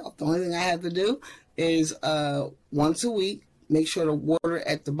waters itself. The only thing I have to do is once a week, make sure the water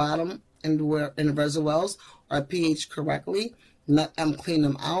at the bottom in the reservoirs are pH correctly. I'm cleaning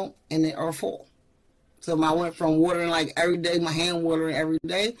them out, and they are full. So I went from watering like every day, my hand watering every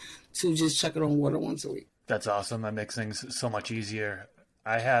day, to just checking on water once a week. That's awesome. That makes things so much easier.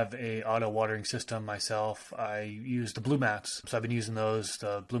 I have a auto watering system myself. I use the Blue Mats. So I've been using those,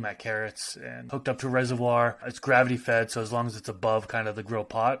 the Blue Mat carrots, and hooked up to a reservoir. It's gravity fed, so as long as it's above kind of the grow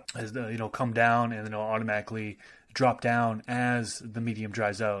pot, come down, and then it'll automatically drop down as the medium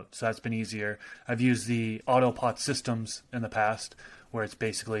dries out. So that's been easier. I've used the auto pot systems in the past, where it's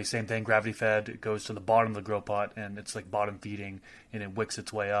basically same thing, gravity fed. It goes to the bottom of the grow pot, and it's like bottom feeding, and it wicks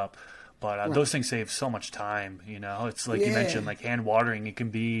its way up. But right. Those things save so much time. It's like you mentioned, like hand watering. It can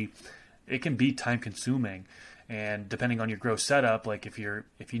be time consuming, and depending on your grow setup, like if you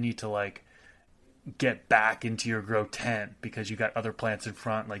need to like get back into your grow tent because you got other plants in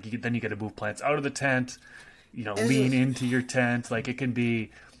front, like then you got to move plants out of the tent, lean into your tent. Like it can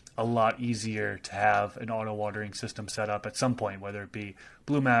be a lot easier to have an auto watering system set up at some point, whether it be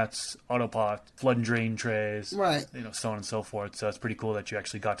Blue Mats, auto pot, flood and drain trays, right? So on and so forth. So it's pretty cool that you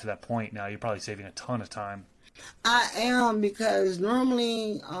actually got to that point. Now you're probably saving a ton of time. I am, because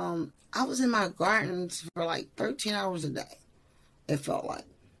normally I was in my gardens for like 13 hours a day. It felt like.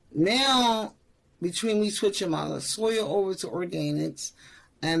 Now, between me switching my soil over to organics,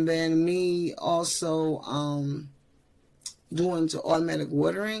 and then me also doing to automatic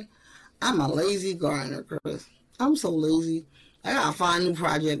watering, I'm a lazy gardener, Chris. I'm so lazy. I gotta find a new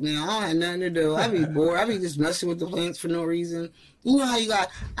project now. I don't have nothing to do. I be bored. I be just messing with the plants for no reason. You know how you got,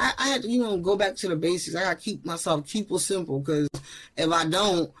 I had to, go back to the basics. I gotta keep myself simple, because if I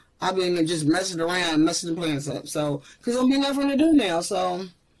don't, I'll be in there just messing around and messing the plants up. So, because there'll be nothing to do now. So,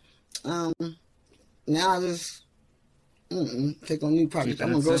 now I just take on new projects.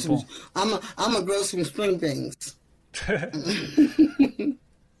 I'm gonna grow some spring things.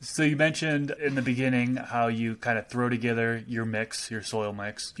 So you mentioned in the beginning how you kind of throw together your mix, your soil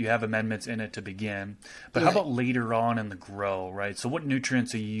mix. You have amendments in it to begin. But how about later on in the grow, right? So what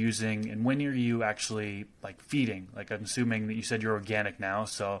nutrients are you using, and when are you actually like feeding? Like I'm assuming that you said you're organic now,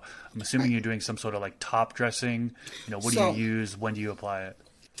 so I'm assuming you're doing some sort of like top dressing. What do you use? When do you apply it?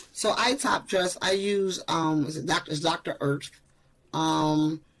 So I top dress. I use it's Dr. Earth.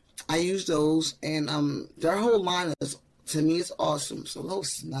 I use those, and their whole line is, to me, it's awesome. So a little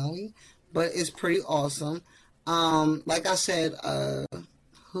smelly, but it's pretty awesome. Like I said,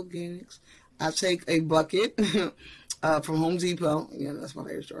 organics. I take a bucket from Home Depot. Yeah, that's my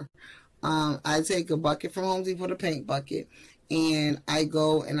favorite store. I take a bucket from Home Depot, the paint bucket, and I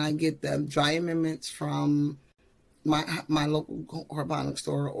go and I get the dry amendments from my local organic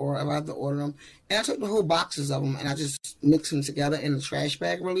store, or if I have to order them. And I took the whole boxes of them, and I just mix them together in a trash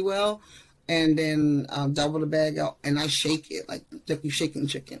bag really well, and then double the bag out, and I shake it like you're shaking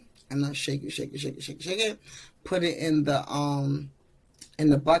chicken. And I shake it, put it in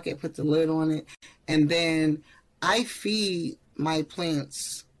the bucket, put the lid on it, and then I feed my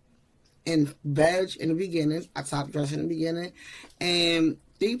plants in veg in the beginning. I top dress in the beginning, and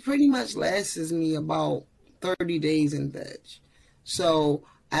they pretty much lasts me about 30 days in veg. So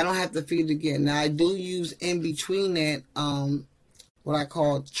I don't have to feed it again. Now I do use in between that what I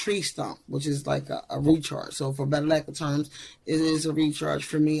call tree stump, which is like a recharge. So for better lack of terms, it is a recharge.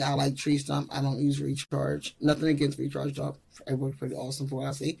 For me, I like tree stump. I don't use recharge. Nothing against recharge, dog. It works pretty awesome for what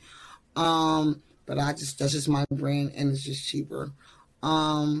I see. But that's just my brand, and it's just cheaper.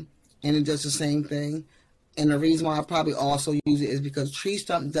 And it does the same thing. And the reason why I probably also use it is because tree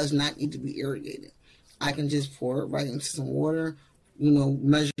stump does not need to be irrigated. I can just pour it right into some water,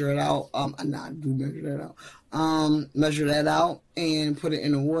 measure it out. I do measure that out. Measure that out and put it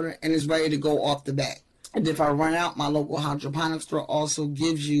in the water, and it's ready to go off the bat. And if I run out, my local hydroponics store also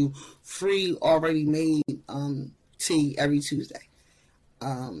gives you free already made tea every Tuesday.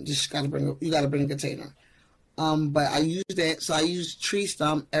 Just gotta bring a container. But I use that, so I use tree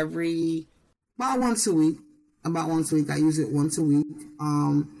stump about once a week. I use it once a week.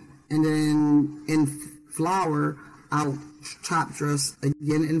 And then in flour, I'll top dress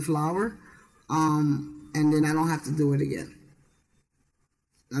again in flour. And then I don't have to do it again.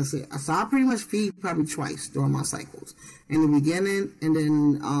 That's it. So I pretty much feed probably twice during my cycles. In the beginning, and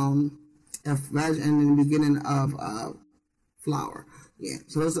then in the beginning of flour. Yeah,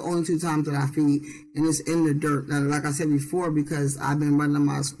 so those are the only 2 times that I feed, and it's in the dirt. Now, like I said before, because I've been running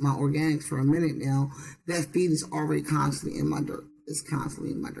my organics for a minute now, that feed is already constantly in my dirt. It's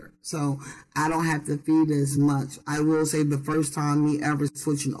constantly in my dirt. So I don't have to feed as much. I will say the first time me ever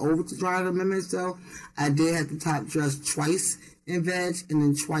switching over to dried amendments, though, I did have to top dress twice in veg and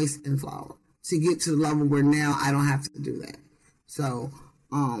then twice in flour to get to the level where now I don't have to do that. So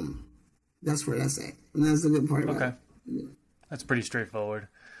that's where that's at. And that's the good part about it. Yeah. That's pretty straightforward.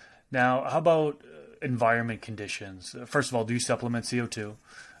 Now, how about environment conditions? First of all, do you supplement CO2?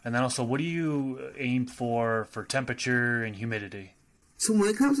 And then also, what do you aim for temperature and humidity? So when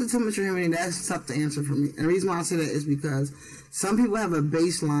it comes to temperature and humidity, that's tough to answer for me. And the reason why I say that is because some people have a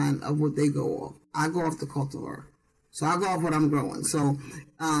baseline of what they go off. I go off the cultivar. So I go off what I'm growing. So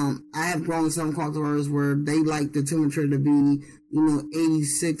I have grown some cultivars where they like the temperature to be,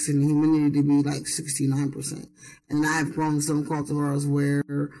 86 and the humidity to be like 69%. And I have grown some cultivars where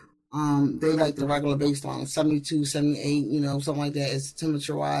they like the regular baseline, 72, 78, something like that is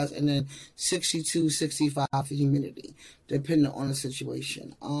temperature wise, and then 62, 65 for humidity, depending on the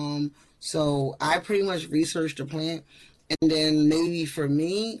situation. So I pretty much researched the plant. And then maybe for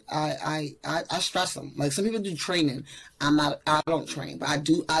me, I stress them. Like some people do training. I don't train, but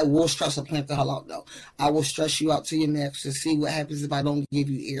I will stress a plant the hell out though. I will stress you out to your max to see what happens if I don't give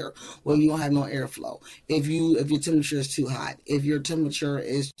you air, or you don't have no airflow. If your temperature is too hot, if your temperature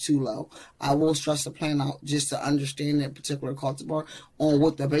is too low, I will stress the plant out just to understand that particular cultivar on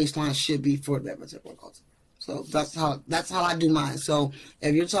what the baseline should be for that particular cultivar. So that's how I do mine. So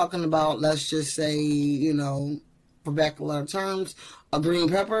if you're talking about, let's just say, for back a lot of terms, a green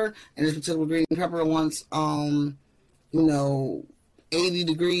pepper, and this particular green pepper wants, 80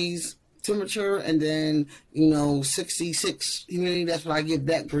 degrees temperature, and then, 66 humidity, that's what I give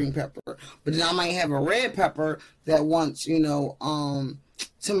that green pepper. But then I might have a red pepper that wants,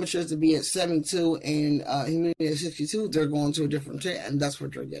 temperatures to be at 72 and humidity at 62, they're going to a different tent, and that's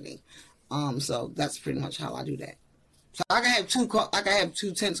what they're getting. So that's pretty much how I do that. So I can have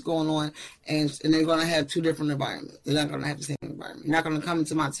two tents going on, and they're going to have 2 different environments. They're not going to have the same environment. You're not going to come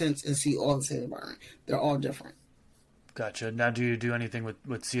into my tents and see all the same environment. They're all different. Gotcha. Now, do you do anything with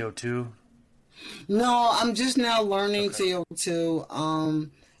CO2? No, I'm just now learning CO2.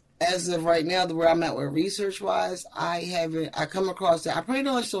 As of right now, where I'm at with research-wise, I come across that. I probably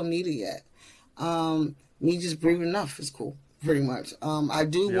don't still need it yet. Me just breathing enough is cool, pretty much. I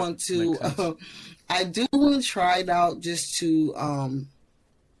do want to... I do want to try it out just to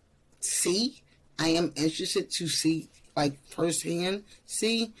see. I am interested to see, like, firsthand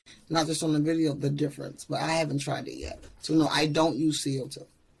see, not just on the video, the difference. But I haven't tried it yet. So, no, I don't use CO2.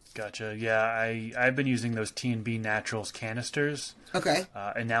 Gotcha. Yeah, I've been using those T&B Naturals canisters. Okay.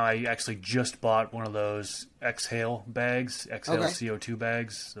 And now I actually just bought one of those Exhale bags, CO2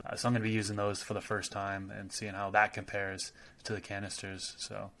 bags. So I'm going to be using those for the first time and seeing how that compares to the canisters.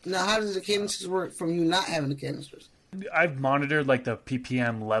 So now, how does the canisters work from you not having the canisters? I've monitored like the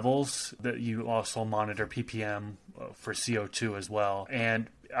ppm levels. That you also monitor ppm for CO2 as well, and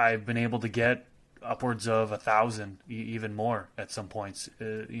I've been able to get upwards of 1,000, even more at some points,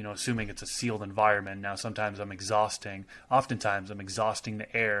 assuming it's a sealed environment. Now, oftentimes I'm exhausting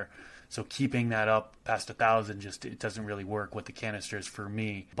the air, so keeping that up past 1,000 it doesn't really work with the canisters for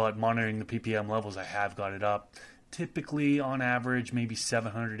me. But monitoring the ppm levels, I have got it up, typically on average maybe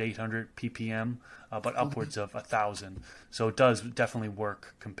 700, 800 ppm, but upwards of 1,000. So it does definitely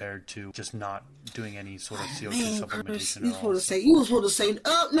work compared to just not doing any sort of CO2 supplementation at all. You were supposed to say,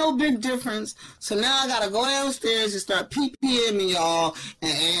 no big difference. So now I got to go downstairs and start ppming y'all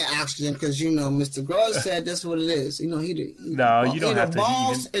and add oxygen because, Mr. Gross said that's what it is. You don't have to.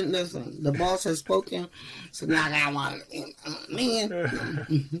 Boss, and listen, the boss has spoken, so now I got one.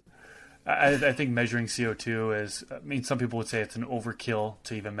 I think measuring CO2 is, some people would say it's an overkill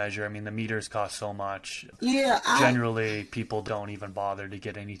to even measure. The meters cost so much. Yeah. Generally, people don't even bother to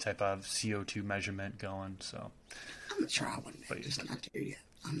get any type of CO2 measurement going. So I'm going to try one day. But just not there yet.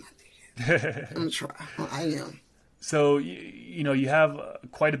 I'm not there yet. I'm going to try. I am. So, you have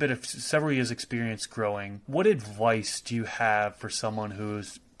quite a bit of several years experience growing. What advice do you have for someone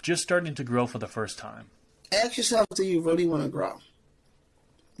who's just starting to grow for the first time? Ask yourself, do you really want to grow?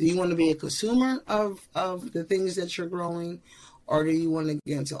 Do you want to be a consumer of the things that you're growing, or do you want to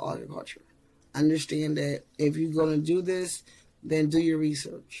get into agriculture? Understand that if you're going to do this, then do your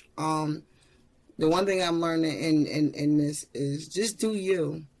research. The one thing I'm learning in this is just do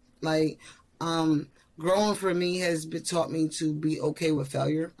you. Growing for me has taught me to be okay with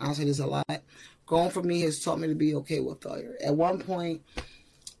failure. I'll say this a lot. Growing for me has taught me to be okay with failure. At one point,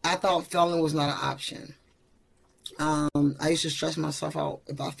 I thought failing was not an option. I used to stress myself out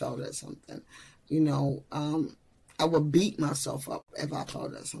if I failed at something. I would beat myself up if I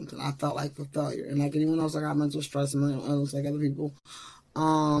failed at something. I felt like a failure. And like anyone else, I got mental stress and mental illness like other people.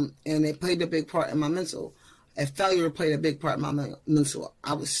 And it played a big part in my mental. A failure played a big part in my mental.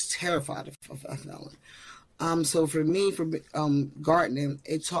 I was terrified of failing. So for me, for gardening,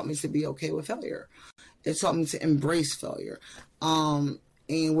 it taught me to be okay with failure. It taught me to embrace failure. And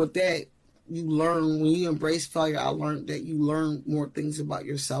with that, you learn, when you embrace failure, I learned that you learn more things about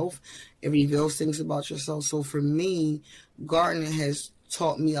yourself. It reveals things about yourself. So for me, gardening has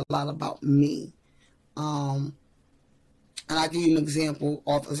taught me a lot about me. And I'll give you an example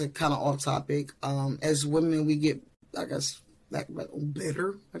as a kind of off topic. As women, we get, I guess,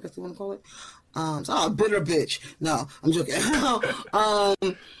 bitter, I guess you want to call it. So I'm a bitter bitch. No, I'm joking.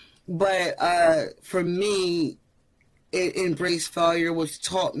 But for me, it embraced failure, which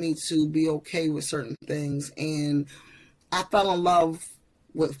taught me to be okay with certain things. And I fell in love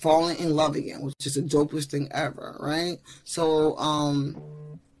with falling in love again, which is the dopest thing ever, right? So I'm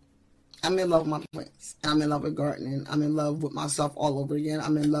in love with my plants. I'm in love with gardening. I'm in love with myself all over again.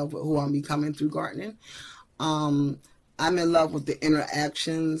 I'm in love with who I'm becoming through gardening. I'm in love with the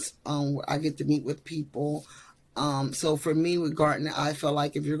interactions where I get to meet with people. So for me with gardening, I feel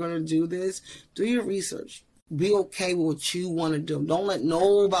like if you're going to do this, do your research. Be okay with what you want to do. Don't let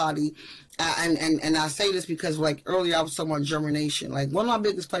nobody, and I say this because like earlier I was talking about germination. Like one of my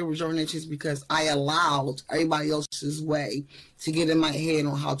biggest play with germination is because I allowed everybody else's way to get in my head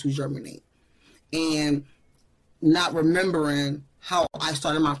on how to germinate. And not remembering how I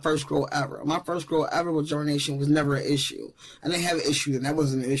started my first grow ever. My first grow ever with germination was never an issue. I didn't have an issue, and that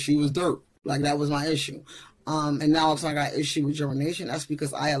wasn't an issue, it was dirt. Like that was my issue. And now if I got an issue with germination, that's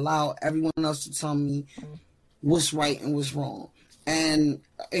because I allow everyone else to tell me what's right and what's wrong. And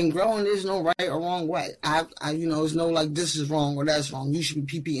in growing, there's no right or wrong way. There's no like this is wrong or that's wrong. You should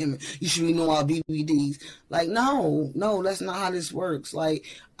be PPM. You should be knowing our BBDs. Like, no, that's not how this works. Like,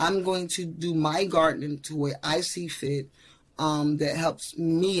 I'm going to do my gardening to where I see fit. That helps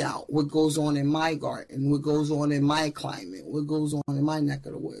me out. What goes on in my garden, what goes on in my climate, what goes on in my neck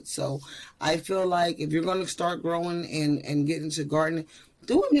of the woods. So I feel like if you're going to start growing and get into gardening,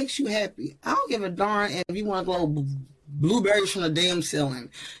 do what makes you happy. I don't give a darn if you want to grow blueberries from the damn ceiling.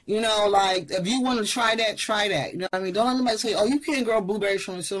 Like, if you want to try that, try that. You know what I mean? Don't let anybody say, oh, you can't grow blueberries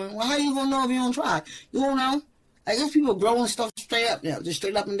from the ceiling. Well, how you going to know if you don't try? You won't know. I guess people growing stuff straight up now, just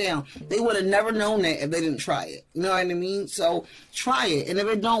straight up and down. They would have never known that if they didn't try it. You know what I mean? So try it. And if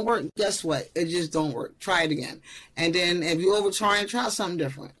it don't work, guess what? It just don't work. Try it again. And then if you over try something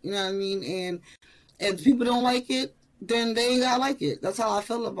different. You know what I mean? And if people don't like it, then they ain't gotta like it. That's how I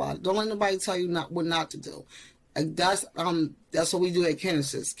feel about it. Don't let nobody tell you what not to do. That's what we do at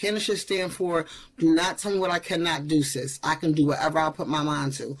Kinesis. Kinesis stand for do not tell me what I cannot do, sis. I can do whatever I put my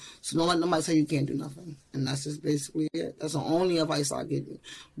mind to. So don't let nobody tell you can't do nothing. And that's just basically it. That's the only advice I give you.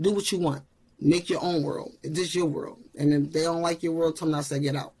 Do what you want. Make your own world. This is your world. And if they don't like your world, tell them I say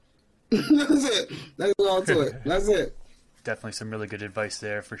get out. That's it. That's all to it. That's it. Definitely some really good advice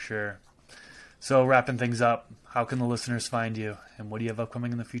there for sure. So wrapping things up, how can the listeners find you, and what do you have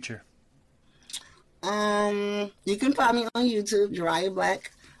upcoming in the future? You can find me on YouTube, Jariah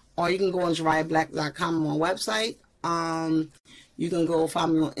Black, or you can go on JariahBlack.com on my website. You can go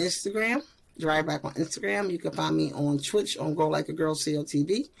find me on Instagram Jiraiya Black on Instagram. You can find me on Twitch on Grow Like a Girl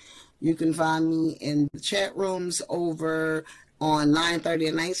CLTV. You can find me in the chat rooms over on 9:30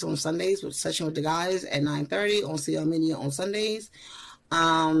 at night on Sundays with Session with the Guys at 9:30 on CL Media on Sundays.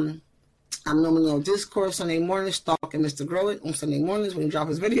 I'm normally on Discord Sunday mornings, stalking Mr. Grow It on Sunday mornings. When he drops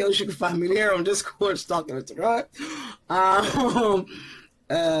his videos, you can find me there on Discord, stalking Mr. Grow It.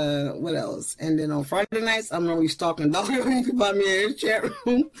 What else? And then on Friday nights, I'm normally stalking Dr. You can find me in the chat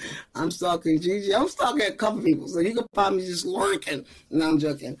room. I'm stalking Gigi. I'm stalking a couple people, so you can find me just lurking. No, I'm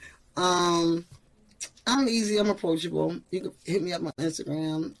joking. I'm easy. I'm approachable. You can hit me up on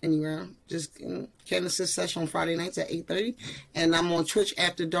Instagram, anywhere. Just Candace's session on Friday nights at 8:30. And I'm on Twitch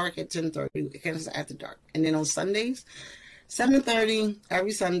after dark at 10:30. Candace after dark. And then on Sundays, 7:30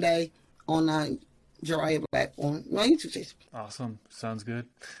 every Sunday on Jiraiya Black on my YouTube channel. Awesome. Sounds good.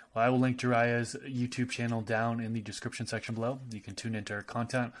 Well, I will link Jiraiya's YouTube channel down in the description section below. You can tune into her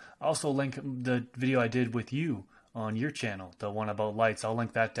content. I'll also link the video I did with you on your channel, the one about lights. I'll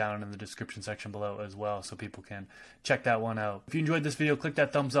link that down in the description section below as well, so people can check that one out. If you enjoyed this video, click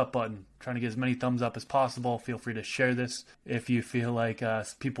that thumbs up button. I'm trying to get as many thumbs up as possible. Feel free to share this if you feel like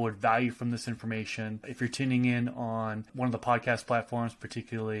people would value from this information. If you're tuning in on one of the podcast platforms,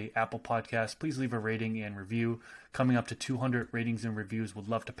 particularly Apple Podcasts, please leave a rating and review. Coming up to 200 ratings and reviews. Would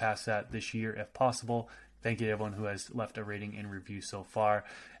love to pass that this year if possible. Thank you to everyone who has left a rating and review so far.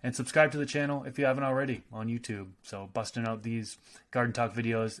 And subscribe to the channel if you haven't already on YouTube. So busting out these Garden Talk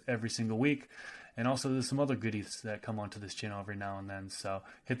videos every single week. And also there's some other goodies that come onto this channel every now and then. So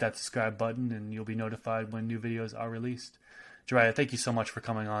hit that subscribe button and you'll be notified when new videos are released. Jiraiya, thank you so much for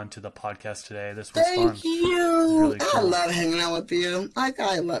coming on to the podcast today. This was fun. Thank you. Really cool. I love hanging out with you.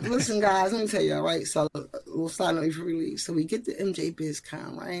 Listen, guys, let me tell you, all right? So we'll sign up for release. So we get the MJ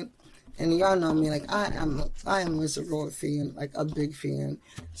BizCon, right? And y'all know me, like I am Mr. Grow It fan, like a big fan.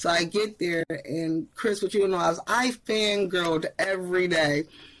 So I get there, and Chris, what you know, I fangirled every day.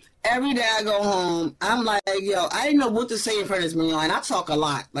 Every day I go home, I'm like, yo, I didn't know what to say in front of this man, and I talk a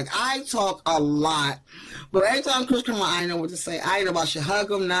lot. Like, I talk a lot. But every time Chris come on, I didn't know what to say. I didn't know if I should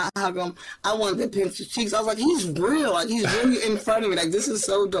hug him, not hug him. I wanted to pinch his cheeks. I was like, he's real. Like, he's really in front of me. Like, this is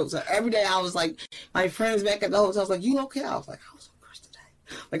so dope. So every day I was like, my friends back at the hotel, I was like, you okay? I was like, I was on Chris today.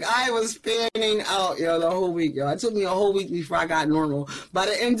 Like, I was fanning out, yo, the whole week, yo. It took me a whole week before I got normal. By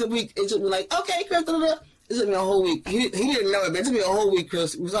the end of the week, it took me like, okay, Chris, it took me a whole week. He didn't know it, but it took me a whole week,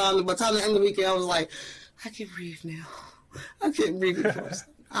 Chris. By the time the end of the weekend, I was like, I can breathe now. I can't breathe before.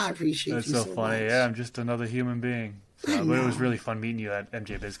 I appreciate That's you so so funny. much. Yeah, I'm just another human being. So, but it was really fun meeting you at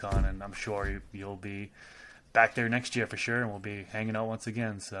MJ BizCon, and I'm sure you'll be back there next year for sure, and we'll be hanging out once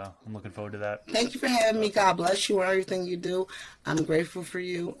again. So I'm looking forward to that. Thank you for having me. God bless you and everything you do. I'm grateful for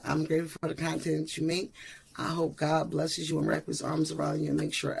you. I'm grateful for the content that you make. I hope God blesses you and wraps his arms around you and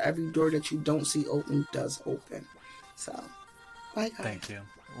make sure every door that you don't see open does open. So, bye, guys. Thank you.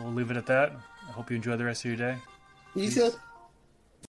 We'll leave it at that. I hope you enjoy the rest of your day. You too.